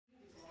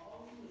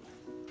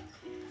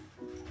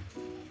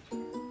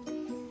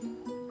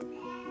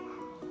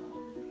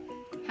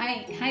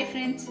Hi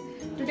friends.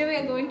 Today we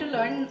are going to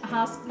learn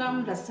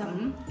Horsegram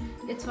Rasam.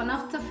 It's one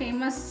of the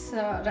famous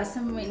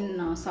rasam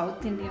in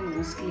South India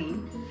mostly.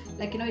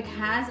 It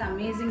has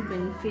amazing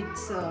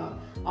benefits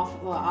of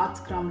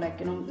Horsegram,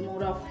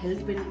 more of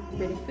health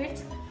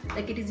benefits.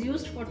 It is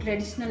used for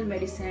traditional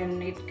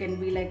medicine. It can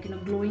be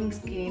glowing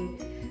skin,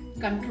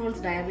 controls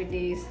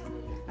diabetes,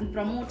 and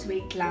promotes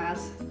weight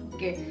loss.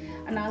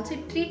 And also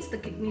it treats the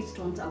kidney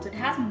stones. Also it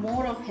has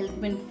more of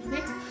health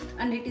benefits,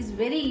 and it is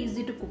very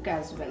easy to cook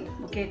as well.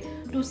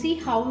 To see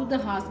how the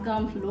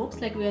Horsegram looks,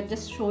 we are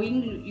just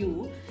showing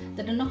you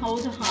that how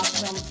the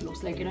Horsegram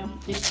looks. It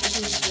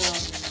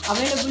is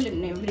available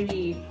in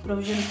every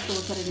provision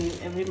stores or in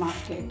every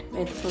market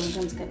where the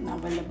provisions can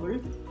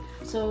available.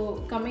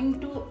 So coming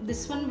to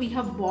this one, we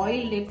have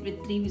boiled it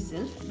with 3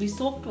 whistles. We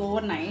soaked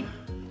overnight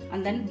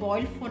and then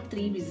boiled for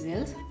 3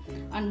 whistles,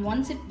 and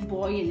once it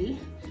boiled,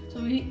 so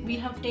we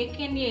have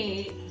taken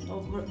a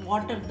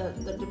water,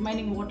 the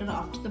remaining water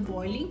after the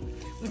boiling.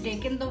 We've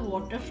taken the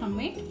water from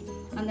it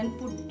and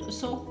then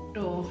soaked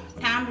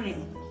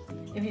tamarind.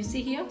 If you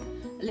see here,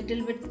 a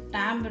little bit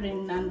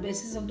tamarind, and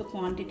basis of the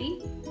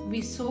quantity,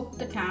 we soaked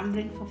the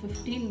tamarind for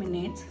 15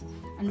 minutes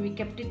and we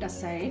kept it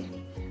aside.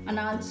 And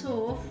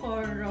also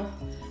for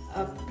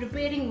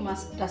preparing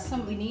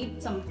rasam, we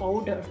need some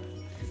powder.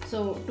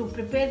 So to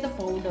prepare the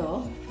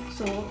powder,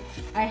 so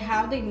I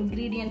have the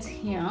ingredients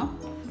here.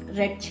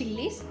 Red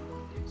chilies.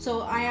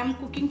 So I am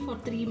cooking for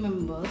 3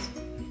 members.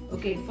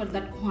 For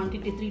that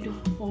quantity, 3 to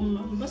 4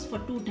 members for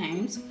 2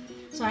 times.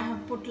 So I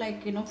have put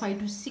 5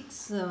 to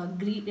 6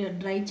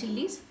 dry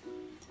chilies,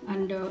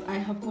 and I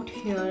have put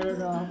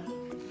here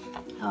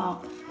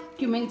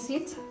cumin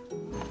seeds,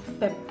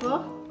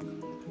 pepper,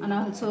 and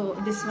also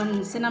this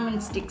one cinnamon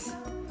sticks.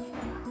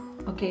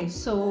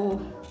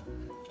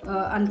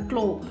 And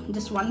clove,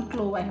 just 1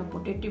 clove I have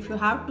put it. If you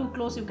have 2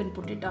 cloves, you can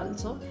put it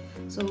also.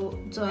 So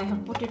I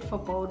have put it for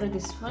powder,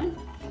 this one,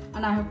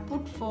 and I have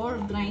put for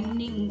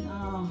grinding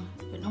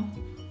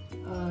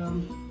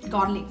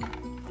garlic.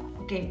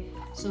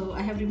 So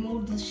I have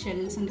removed the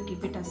shells and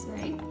keep it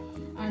aside.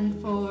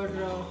 And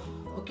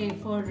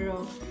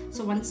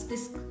so once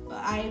this,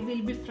 I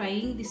will be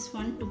frying this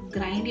one to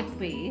grind a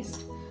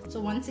paste. So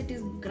once it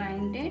is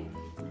grinded,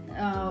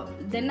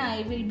 then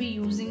I will be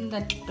using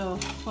that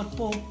for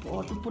pork,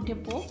 or to put a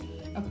pork.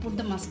 I put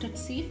the mustard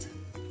seeds.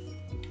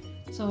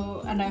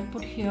 So, and I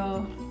put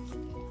here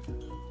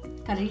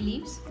curry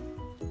leaves,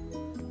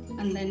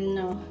 and then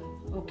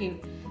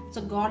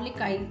so garlic,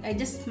 I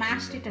just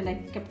smashed it and I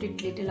kept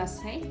it little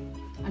aside.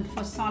 And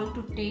for salt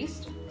to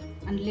taste,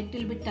 and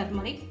little bit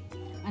turmeric,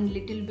 and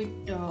little bit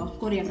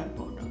coriander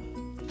powder.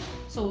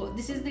 So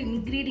this is the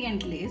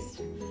ingredient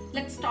list.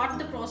 Let's start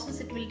the process.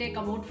 It will take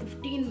about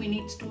 15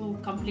 minutes to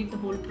complete the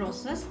whole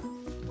process.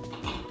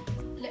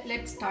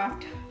 Let's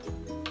start.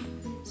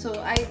 So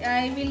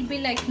I will be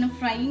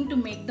frying to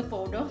make the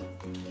powder.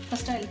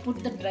 First I'll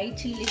put the dry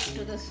chilies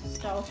to the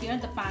stove here,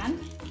 the pan.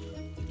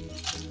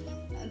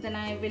 And then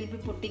I will be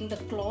putting the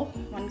clove,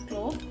 1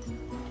 clove,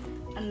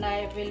 and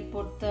I will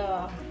put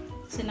the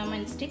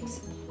cinnamon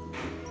sticks,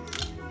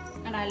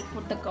 and I'll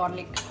put the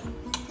garlic,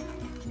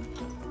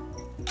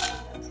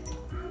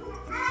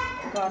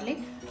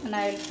 and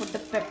I will put the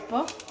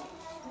pepper,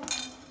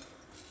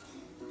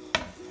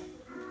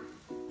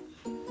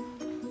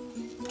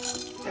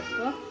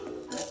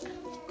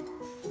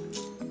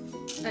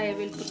 I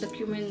will put the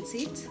cumin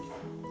seeds.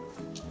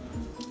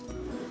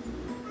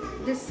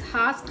 This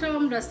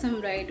Horsegram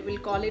Rasam, right, we'll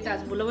call it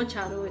as Ullava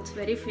Charu. It's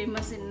very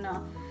famous in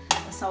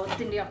South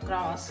India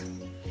across.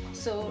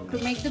 So to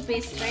make the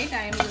paste, right,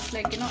 I am just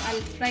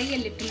I'll fry a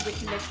little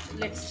bit,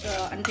 let's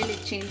until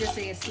it changes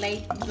a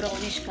slight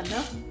brownish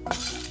color.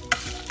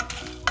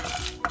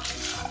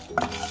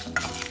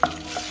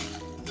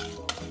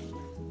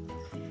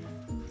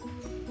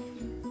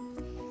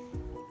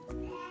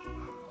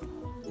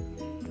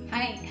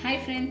 Hi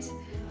friends.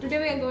 Today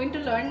we are going to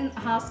learn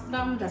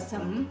Horsegram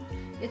Rasam.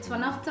 It's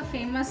one of the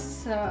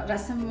famous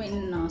rasam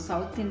in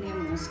South India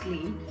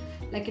mostly.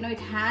 It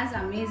has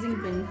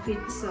amazing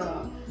benefits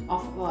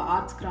of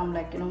Horsegram,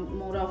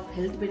 more of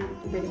health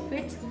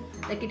benefits.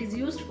 It is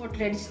used for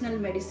traditional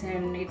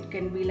medicine. It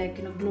can be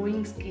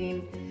glowing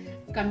skin,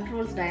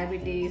 controls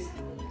diabetes,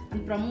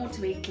 and promotes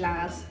weight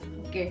loss.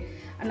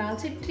 And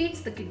also it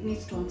treats the kidney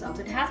stones.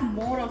 Also it has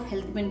more of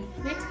health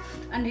benefits,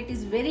 and it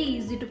is very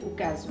easy to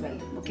cook as well.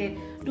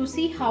 To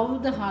see how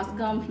the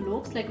Horsegram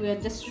looks, we are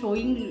just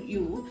showing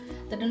you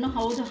that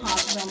how the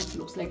Horsegram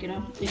looks. It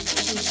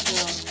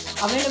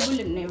is available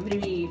in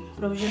every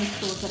provision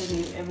stores or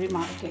in every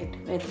market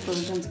where the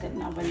provisions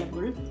can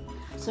available.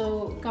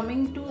 So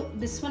coming to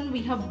this one,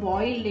 we have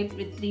boiled it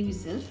with 3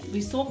 whistles.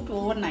 We soaked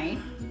overnight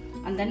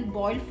and then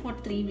boiled for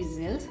 3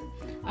 whistles,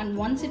 and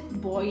once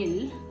it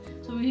boiled,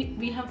 so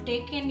we have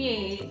taken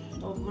a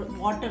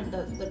water,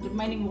 the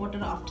remaining water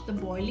after the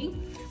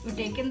boiling. We've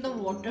taken the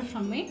water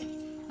from it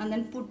and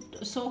then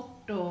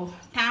soaked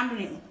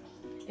tamarind.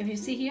 If you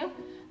see here,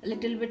 a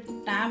little bit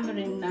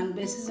tamarind, and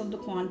basis of the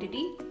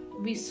quantity,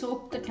 we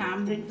soaked the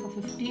tamarind for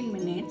 15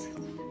 minutes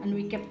and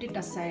we kept it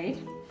aside.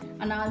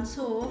 And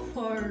also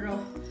for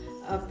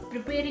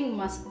preparing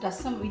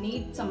rasam, we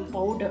need some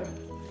powder.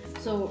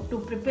 So to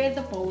prepare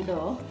the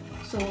powder,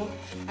 so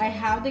I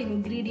have the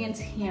ingredients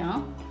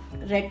here.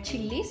 Red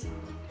chilies.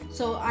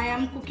 So I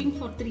am cooking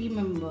for 3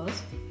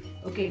 members.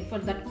 Okay, for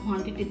that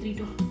quantity, 3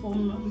 to 4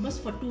 members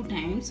for 2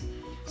 times.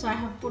 So I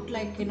have put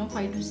 5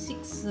 to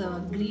 6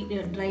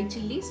 dry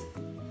chilies,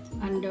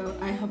 and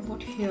I have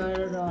put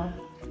here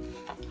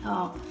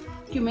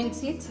cumin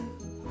seeds,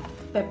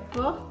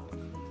 pepper,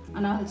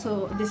 and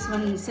also this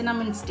one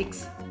cinnamon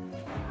sticks.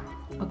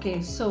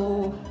 Okay,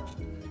 so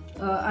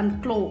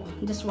and clove,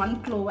 just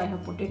 1 clove I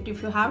have put it.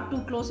 If you have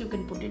 2 cloves, you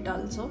can put it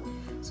also.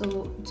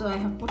 So I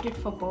have put it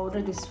for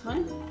powder, this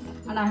one,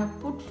 and I have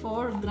put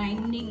for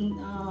grinding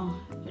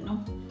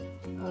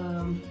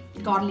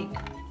garlic.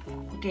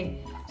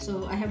 Okay,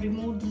 so I have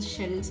removed the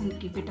shells and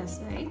keep it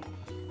aside.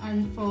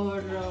 And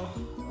for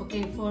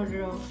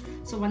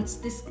so once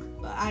this,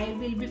 I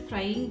will be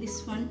frying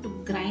this one to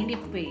grind a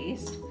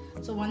paste.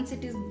 So once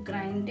it is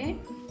grinded,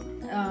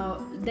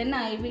 then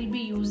I will be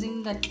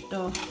using that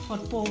for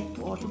pork,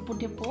 or to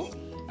put a pork.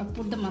 I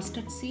put the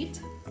mustard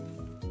seeds.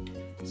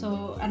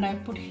 So, and I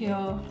put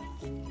here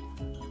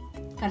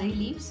curry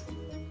leaves,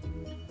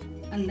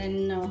 and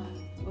then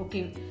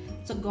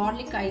so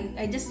garlic,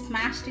 I just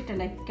smashed it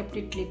and I kept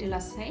it little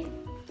aside.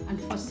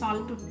 And for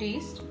salt to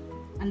taste,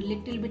 and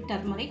little bit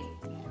turmeric,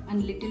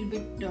 and little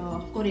bit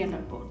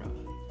coriander powder.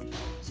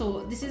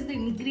 So this is the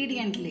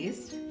ingredient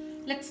list.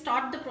 Let's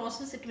start the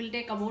process. It will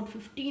take about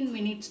 15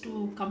 minutes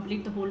to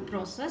complete the whole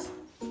process.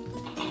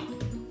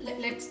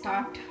 Let's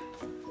start.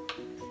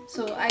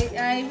 So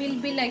I will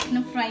be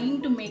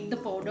frying to make the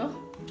powder.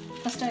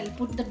 First I'll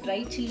put the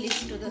dry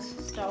chilies to the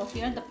stove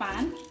here, the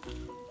pan.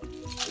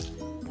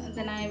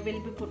 Then I will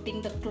be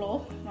putting the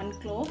clove, 1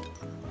 clove,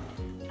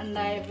 and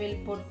I will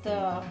put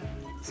the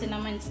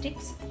cinnamon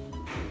sticks,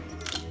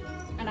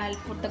 and I'll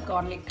put the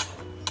garlic,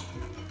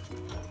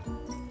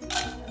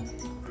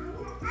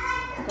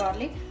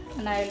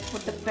 and I will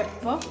put the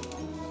pepper,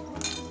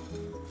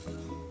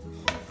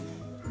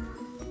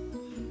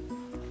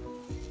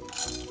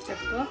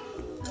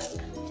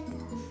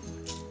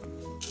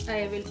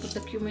 I will put the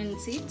cumin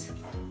seeds.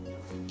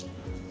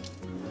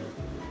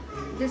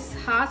 This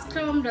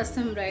Horsegram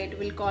Rasam, right,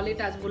 we'll call it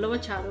as Ullava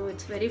Charu.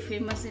 It's very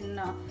famous in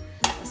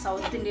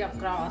South India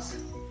across.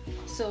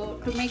 So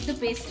to make the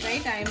paste,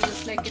 right, I am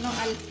just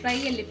I'll fry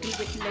a little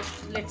bit,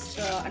 let's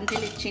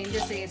until it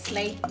changes a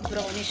slight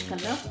brownish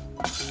color.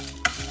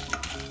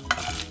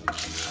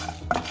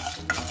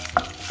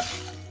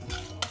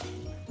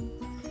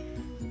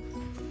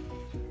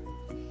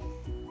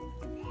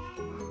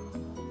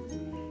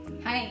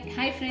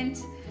 Hi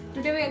friends,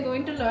 today we are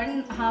going to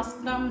learn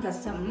Horsegram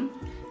Rasam.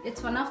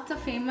 It's one of the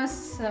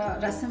famous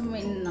rasam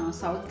in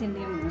South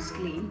India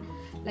mostly.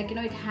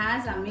 It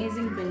has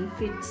amazing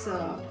benefits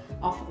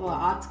of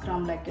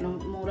Horsegram,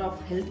 more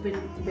of health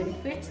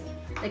benefits.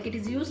 It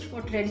is used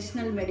for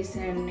traditional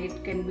medicine.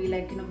 It can be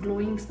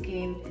glowing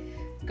skin,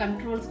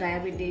 controls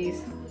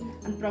diabetes,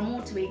 and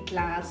promotes weight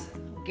loss.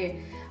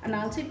 Okay, and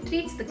also it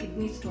treats the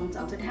kidney stones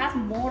also. It has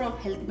more of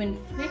health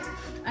benefits,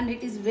 and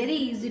it is very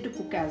easy to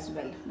cook as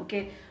well.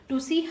 Okay, to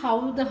see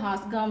how the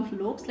Horsegram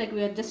looks,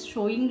 we are just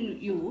showing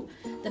you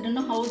that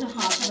how the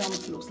Horsegram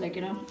looks. It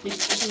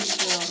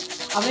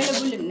is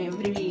available in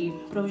every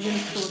provision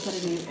stores or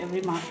in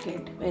every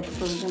market where the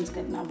provisions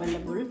can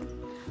available.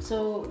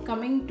 So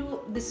coming to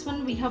this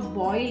one, we have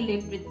boiled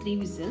it with 3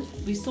 whistles.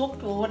 We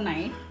soaked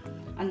overnight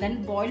and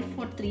then boiled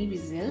for 3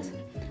 whistles.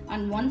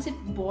 And once it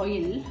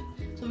boiled,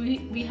 so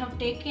we have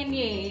taken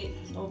a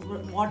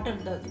water,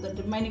 the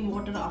remaining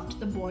water after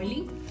the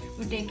boiling.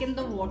 We've taken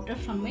the water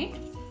from it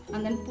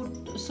and then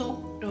put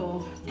soaked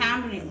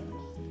tamarind.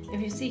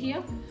 If you see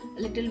here,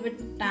 a little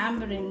bit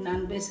tamarind,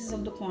 and basis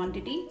of the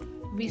quantity,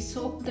 we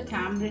soaked the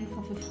tamarind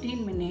for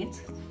 15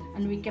 minutes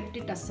and we kept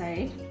it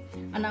aside.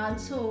 And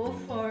also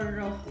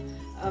for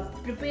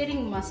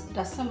preparing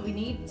rasam, we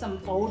need some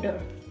powder.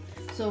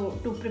 So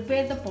to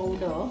prepare the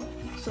powder,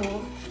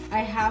 so I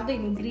have the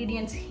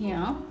ingredients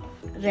here.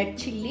 Red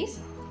chilies.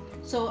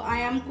 So I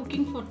am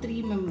cooking for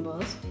 3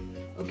 members.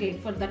 Okay,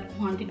 for that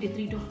quantity,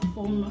 3 to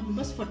 4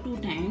 members for 2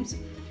 times.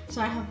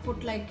 So I have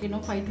put 5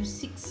 to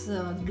 6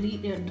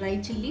 dry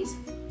chilies,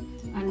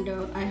 and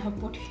I have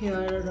put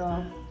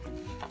here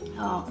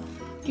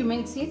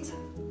cumin seeds,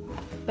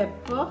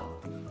 pepper,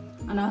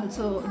 and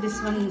also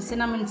this one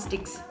cinnamon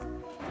sticks.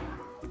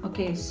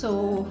 Okay,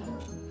 so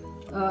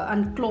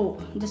and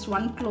clove, just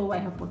 1 clove I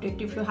have put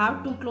it. If you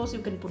have 2 cloves, you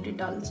can put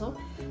it also.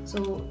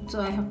 So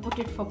I have put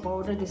it for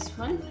powder, this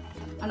one,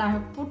 and I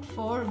have put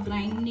for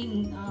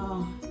grinding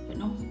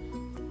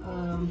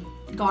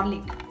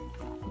garlic.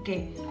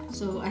 Okay,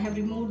 so I have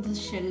removed the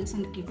shells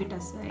and keep it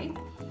aside.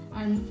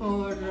 And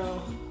for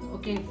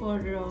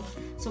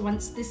so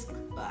once this,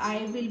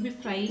 I will be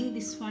frying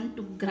this one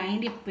to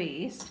grind a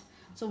paste.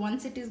 So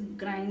once it is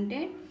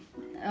grinded,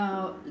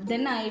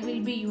 then I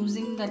will be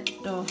using that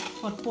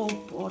for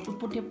pork, or to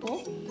put a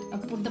pork. I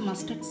put the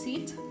mustard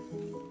seeds.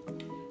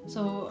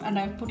 So, and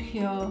I put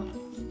here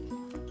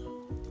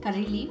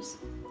curry leaves,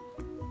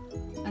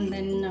 and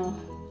then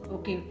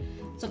okay,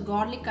 so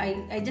garlic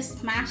I just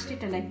smashed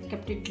it and I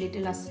kept it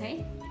little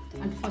aside,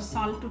 and for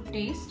salt to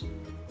taste,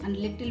 and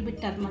little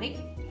bit turmeric,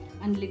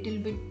 and little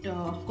bit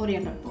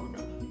coriander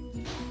powder.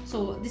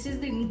 So this is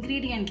the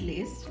ingredient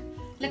list.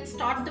 Let's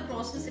start the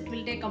process. It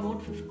will take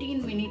about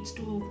 15 minutes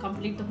to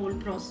complete the whole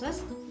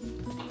process.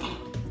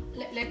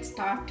 Let's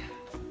start.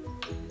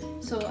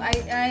 So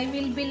I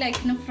will be like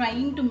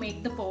frying to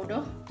make the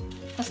powder.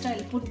 First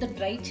I'll put the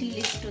dry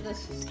chilies to the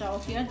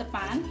stove here, the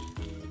pan.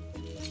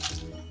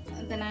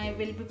 And then I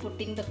will be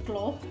putting the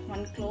clove,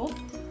 1 clove,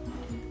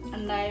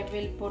 and I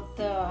will put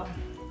the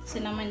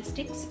cinnamon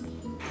sticks,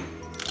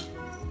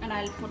 and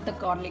I'll put the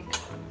garlic,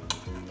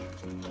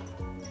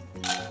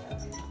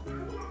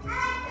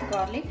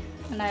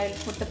 and I will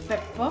put the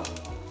pepper,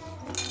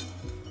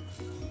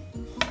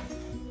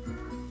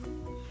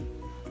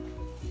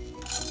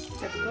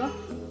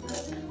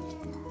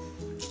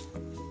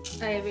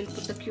 I will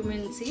put the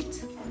cumin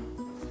seeds.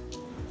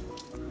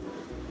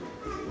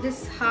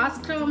 This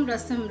Horsegram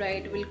Rasam,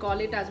 right, we'll call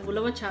it as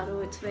Ullava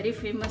Charu. It's very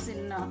famous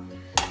in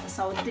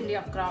South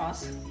India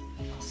across.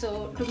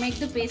 So to make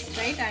the paste,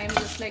 right, I am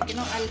just like,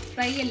 I'll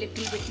fry a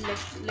little bit,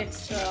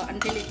 let's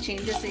until it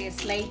changes a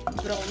slight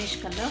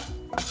brownish color.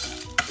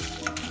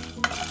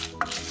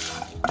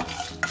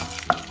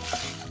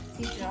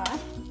 See jar.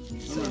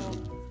 So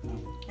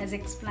as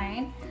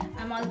explained,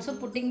 I'm also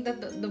putting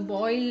the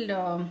boiled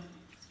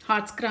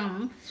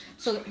Horsegram,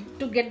 so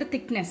to get the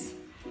thickness.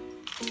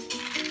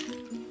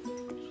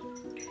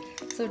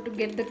 So to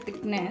get the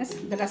thickness,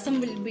 the rasam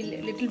will be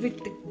a little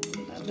bit thick,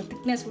 the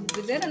thickness would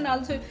be there, and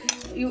also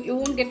you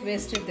won't get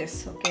wasted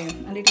this, okay,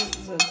 and it is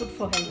good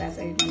for health as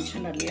I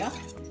mentioned earlier.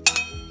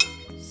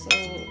 So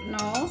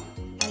now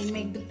I'll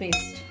make the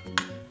paste.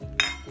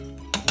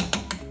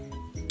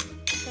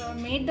 So I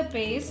made the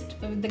paste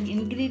with the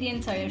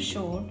ingredients I have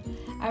showed.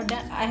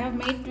 I have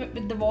made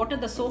with the water,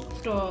 the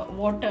soaked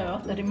water,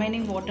 the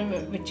remaining water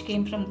which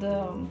came from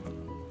the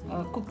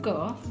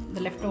cooker, the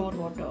leftover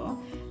water.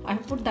 I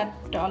have put that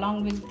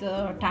along with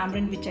the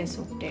tamarind which I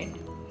soaked it.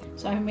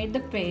 So I have made the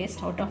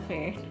paste out of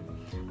it,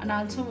 and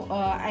also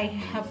I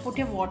have put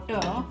a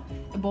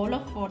bowl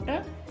of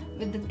water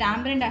with the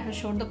tamarind. I have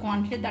showed the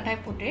quantity that I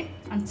put it,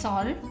 and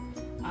salt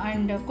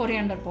and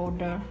coriander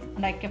powder,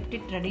 and I kept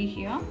it ready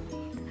here.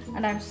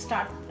 And I've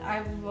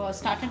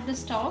started the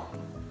stove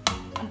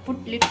and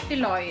put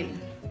little oil.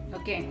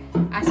 Okay,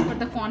 as per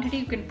the quantity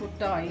you can put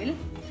the oil.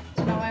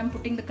 So now I am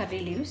putting the curry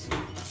leaves.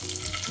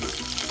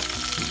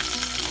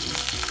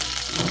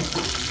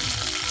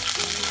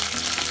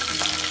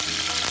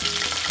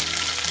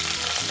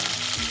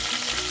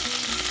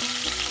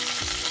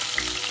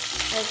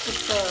 I put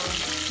the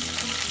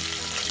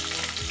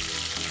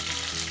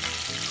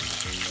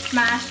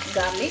smashed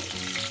garlic.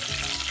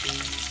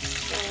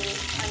 So,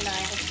 and I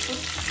have put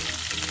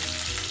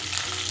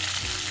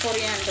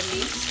coriander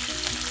leaves.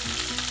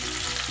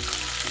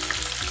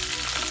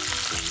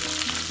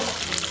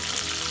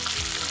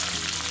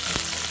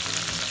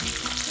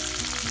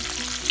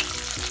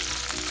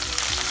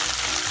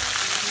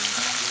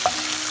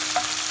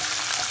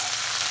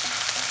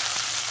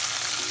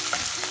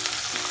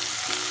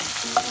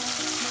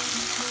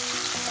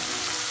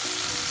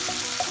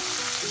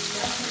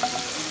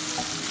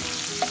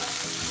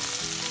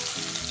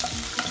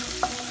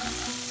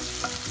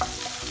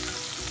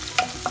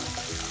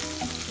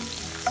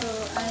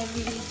 I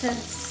will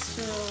just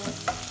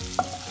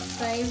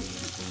fry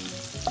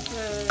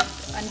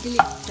until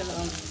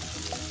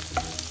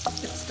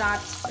it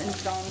starts in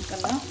brown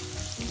color.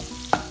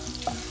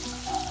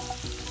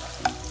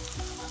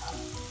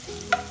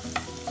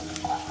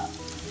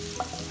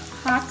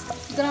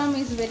 Horsegram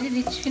is very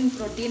rich in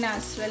protein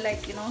as well,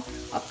 like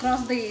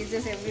across the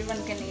ages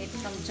everyone can eat,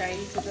 from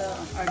child to the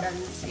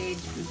adults,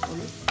 age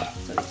people.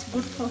 So it's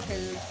good for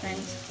health,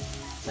 friends,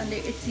 and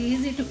it's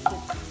easy to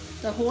cook.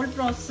 The whole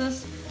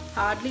process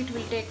hardly it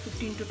will take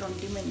 15 to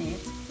 20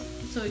 minutes,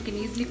 so you can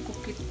easily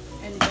cook it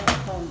in your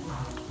home.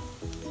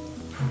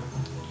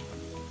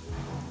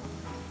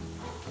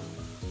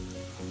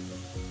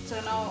 So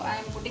now I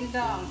am putting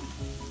the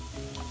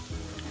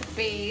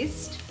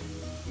paste,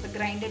 the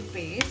grinded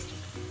paste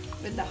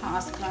with the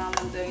Horsegram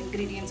and the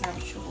ingredients I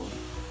have shown,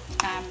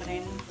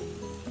 tamarind,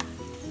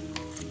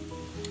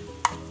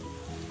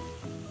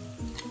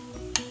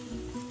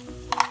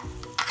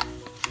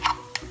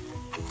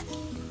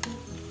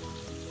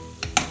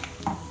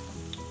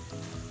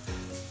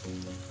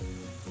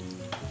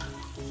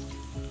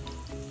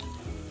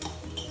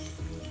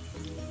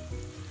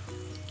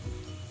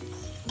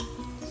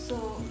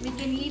 so we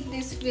can eat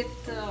this with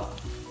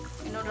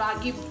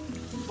ragi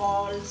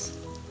balls,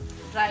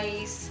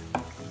 rice.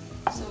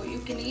 So you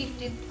can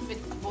eat it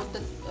with both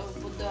the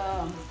food.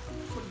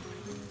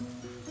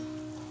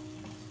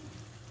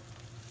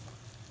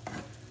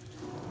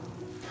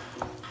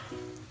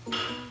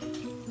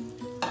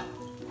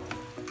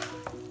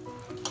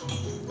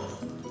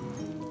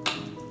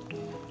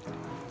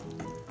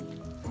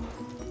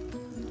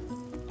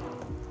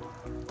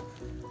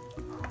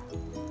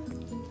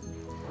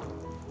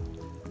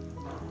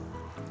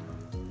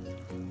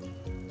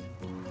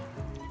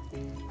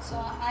 So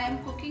I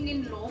am cooking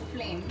in low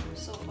flame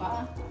so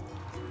far.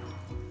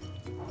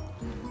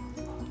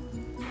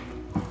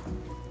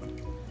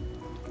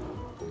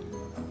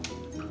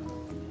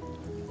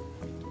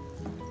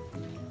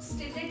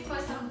 Stir it for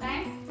some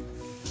time.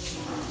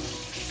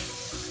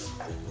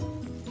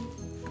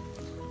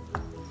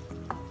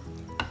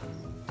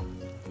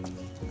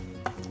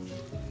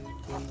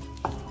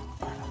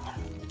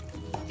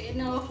 In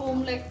our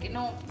home, like, you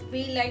know,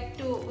 we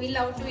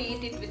love to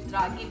eat it with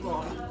ragi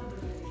ball.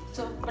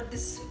 So, but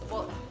this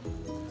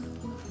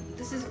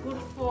is good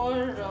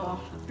for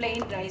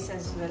plain rice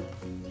as well.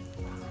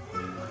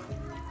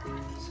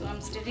 So I'm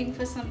stirring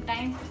for some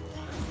time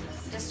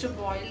just to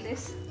boil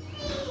this.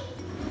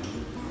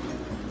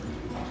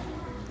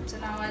 So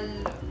now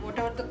I'll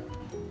whatever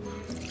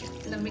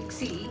the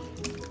mixie.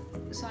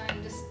 So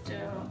I'm just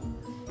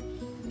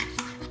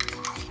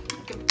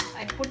okay,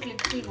 I put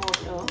little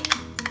water.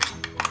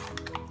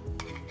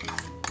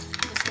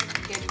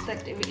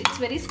 That it's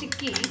very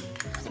sticky,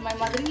 so my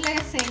mother-in-law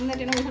is saying that,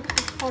 you know, we have to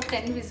put for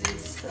 10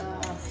 whistles,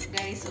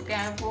 guys. Okay, I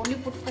have only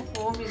put for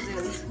 4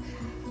 whistles.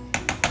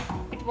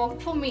 It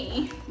worked for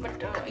me,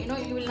 but you know,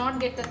 you will not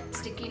get that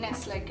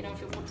stickiness like, you know,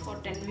 if you put for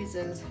 10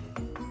 whistles,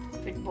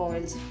 if it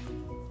boils.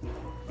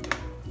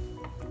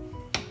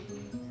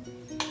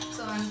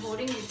 So I'm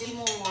pouring little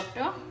more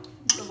water.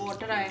 The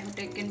water I have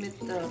taken with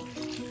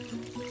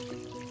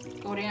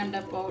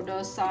coriander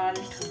powder, salt,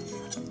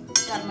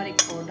 turmeric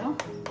powder.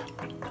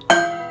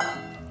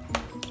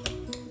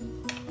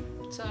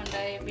 So, and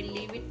I will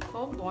leave it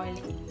for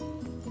boiling.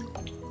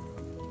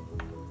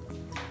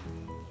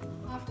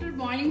 After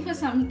boiling for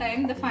some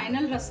time, the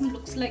final rasam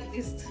looks like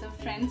this,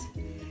 friends.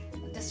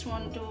 I just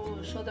want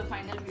to show the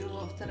final view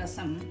of the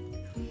rasam.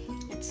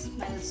 It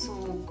smells so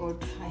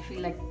good. I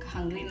feel like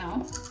hungry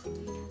now.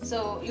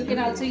 So you can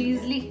also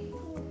easily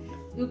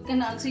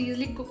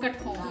cook at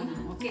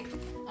home, okay,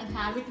 and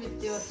have it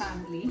with your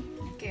family.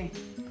 Okay.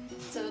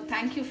 So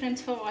thank you,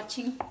 friends, for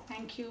watching.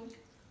 Thank you.